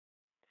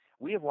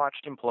we have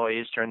watched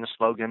employees turn the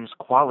slogans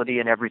 "quality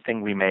in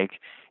everything we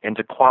make"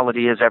 into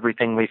 "quality is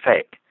everything we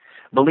fake,"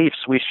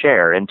 beliefs we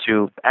share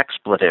into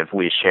 "expletive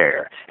we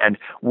share," and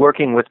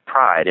working with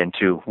pride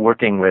into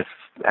working with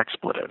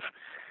expletive.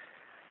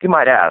 You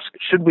might ask,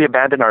 should we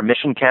abandon our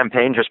mission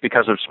campaign just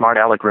because of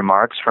smart-aleck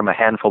remarks from a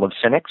handful of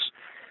cynics?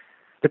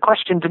 The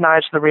question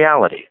denies the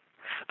reality.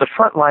 The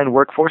frontline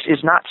workforce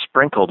is not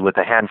sprinkled with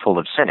a handful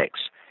of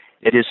cynics.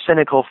 It is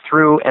cynical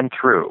through and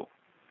through.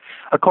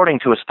 According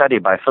to a study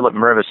by Philip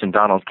Mervis and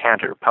Donald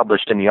Cantor,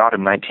 published in the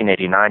autumn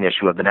 1989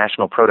 issue of the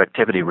National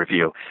Productivity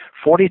Review,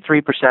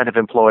 43% of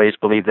employees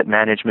believe that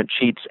management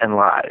cheats and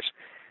lies.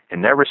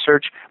 In their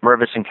research,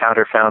 Mervis and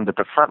Cantor found that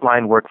the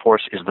frontline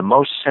workforce is the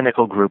most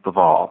cynical group of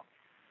all.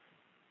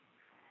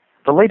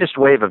 The latest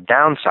wave of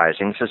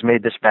downsizings has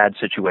made this bad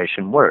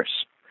situation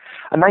worse.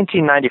 A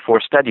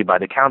 1994 study by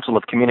the Council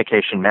of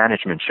Communication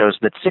Management shows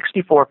that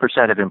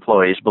 64% of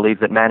employees believe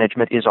that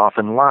management is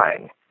often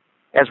lying.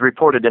 As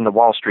reported in the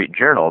Wall Street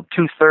Journal,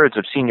 2/3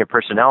 of senior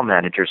personnel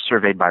managers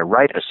surveyed by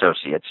Wright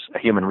Associates, a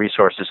human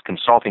resources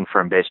consulting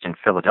firm based in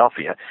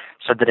Philadelphia,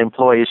 said that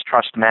employees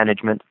trust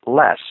management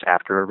less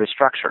after a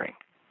restructuring.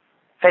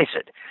 Face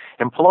it,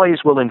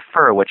 employees will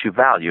infer what you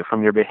value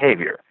from your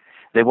behavior.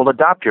 They will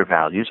adopt your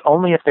values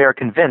only if they are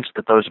convinced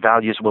that those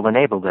values will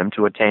enable them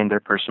to attain their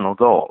personal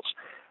goals.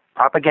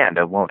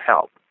 Propaganda won't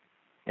help.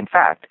 In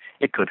fact,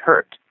 it could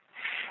hurt.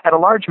 At a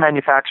large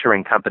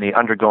manufacturing company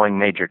undergoing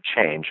major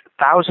change,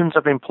 thousands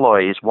of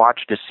employees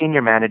watched as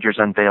senior managers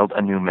unveiled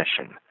a new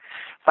mission.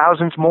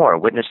 Thousands more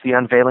witnessed the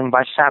unveiling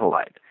by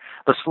satellite.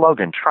 The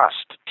slogan,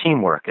 "Trust,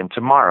 Teamwork, and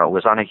Tomorrow,"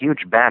 was on a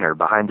huge banner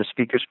behind the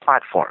speaker's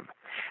platform.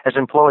 As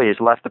employees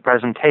left the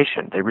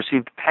presentation, they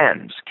received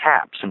pens,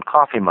 caps, and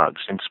coffee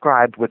mugs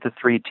inscribed with the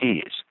 3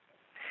 T's.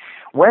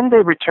 When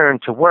they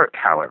returned to work,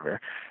 however,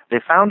 they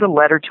found a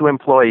letter to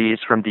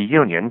employees from the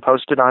union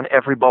posted on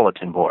every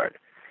bulletin board.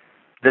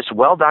 This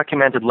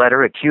well-documented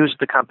letter accused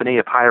the company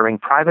of hiring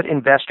private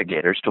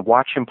investigators to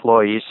watch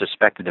employees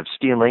suspected of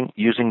stealing,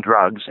 using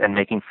drugs, and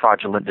making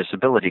fraudulent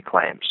disability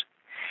claims.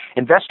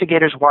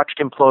 Investigators watched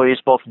employees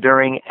both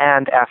during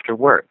and after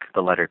work,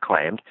 the letter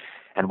claimed,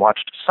 and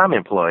watched some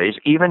employees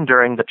even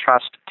during the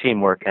Trust,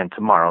 Teamwork, and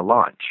Tomorrow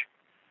launch.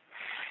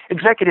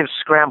 Executives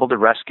scrambled to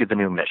rescue the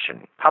new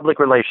mission. Public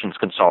relations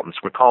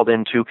consultants were called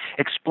in to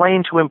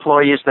explain to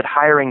employees that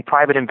hiring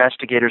private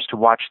investigators to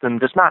watch them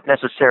does not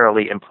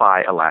necessarily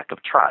imply a lack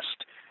of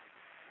trust.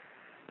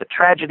 The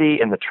tragedy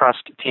in the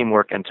Trust,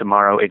 Teamwork, and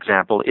Tomorrow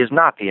example is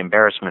not the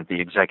embarrassment the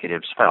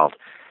executives felt,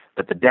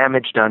 but the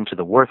damage done to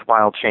the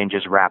worthwhile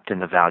changes wrapped in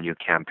the value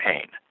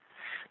campaign.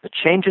 The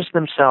changes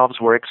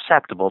themselves were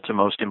acceptable to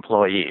most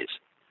employees.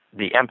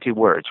 The empty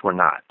words were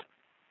not.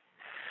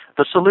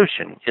 The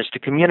solution is to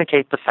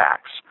communicate the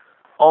facts,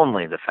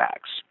 only the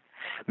facts.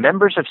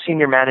 Members of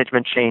senior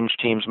management change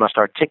teams must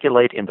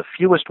articulate in the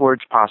fewest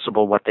words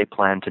possible what they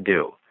plan to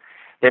do.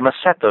 They must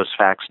set those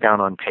facts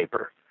down on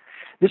paper.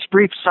 This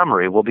brief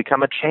summary will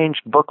become a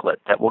changed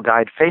booklet that will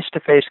guide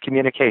face-to-face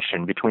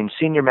communication between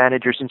senior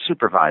managers and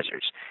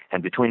supervisors,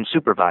 and between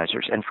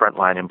supervisors and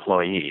frontline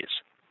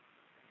employees.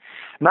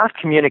 Not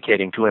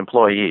communicating to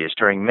employees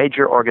during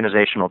major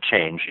organizational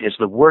change is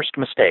the worst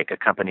mistake a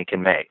company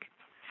can make.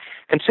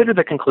 Consider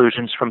the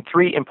conclusions from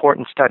 3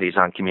 important studies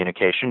on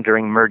communication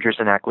during mergers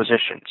and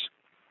acquisitions.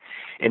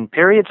 In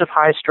periods of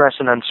high stress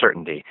and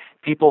uncertainty,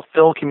 people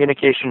fill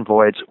communication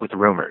voids with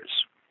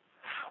rumors.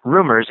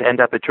 Rumors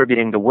end up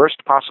attributing the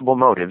worst possible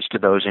motives to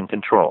those in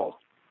control.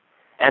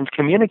 And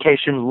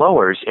communication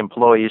lowers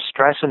employees'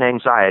 stress and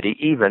anxiety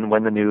even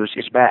when the news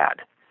is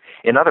bad.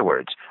 In other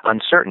words,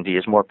 uncertainty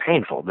is more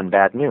painful than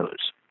bad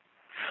news.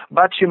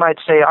 But you might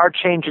say, our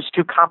change is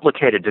too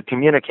complicated to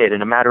communicate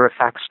in a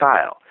matter-of-fact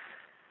style.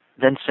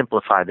 Then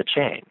simplify the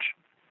change.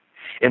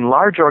 In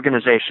large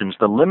organizations,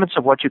 the limits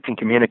of what you can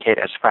communicate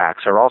as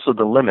facts are also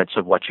the limits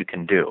of what you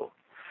can do.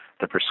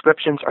 The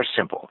prescriptions are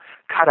simple.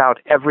 Cut out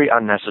every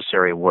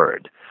unnecessary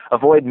word.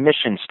 Avoid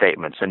mission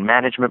statements and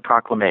management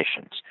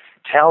proclamations.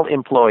 Tell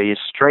employees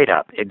straight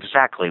up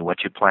exactly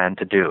what you plan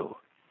to do.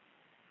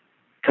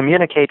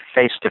 Communicate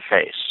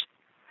face-to-face.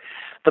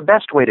 The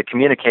best way to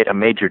communicate a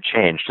major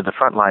change to the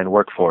frontline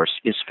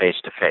workforce is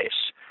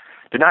face-to-face.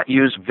 Do not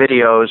use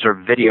videos or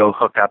video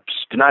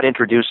hookups. Do not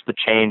introduce the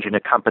change in a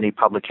company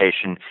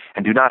publication,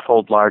 and do not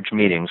hold large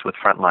meetings with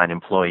frontline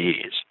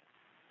employees.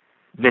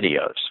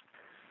 Videos.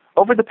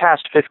 Over the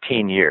past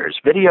 15 years,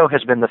 video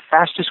has been the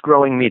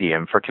fastest-growing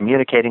medium for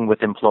communicating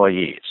with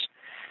employees.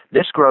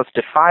 This growth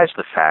defies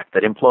the fact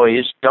that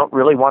employees don't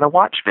really want to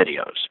watch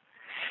videos.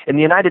 In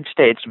the United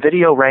States,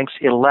 video ranks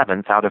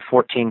 11th out of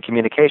 14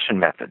 communication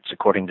methods,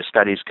 according to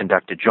studies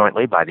conducted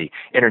jointly by the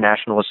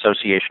International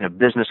Association of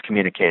Business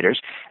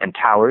Communicators and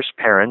Towers,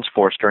 Perrins,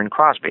 Forster, and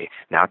Crosby,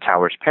 now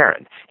Towers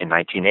Perrin, in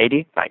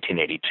 1980,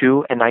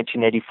 1982, and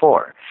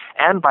 1984,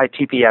 and by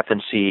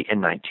TPF&C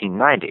in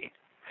 1990.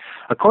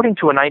 According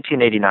to a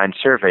 1989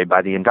 survey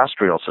by the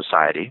Industrial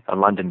Society, a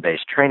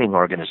London-based training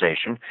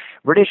organization,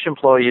 British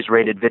employees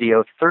rated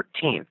video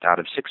 13th out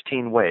of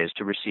 16 ways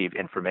to receive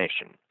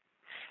information.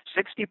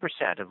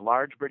 60% of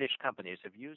large British companies have used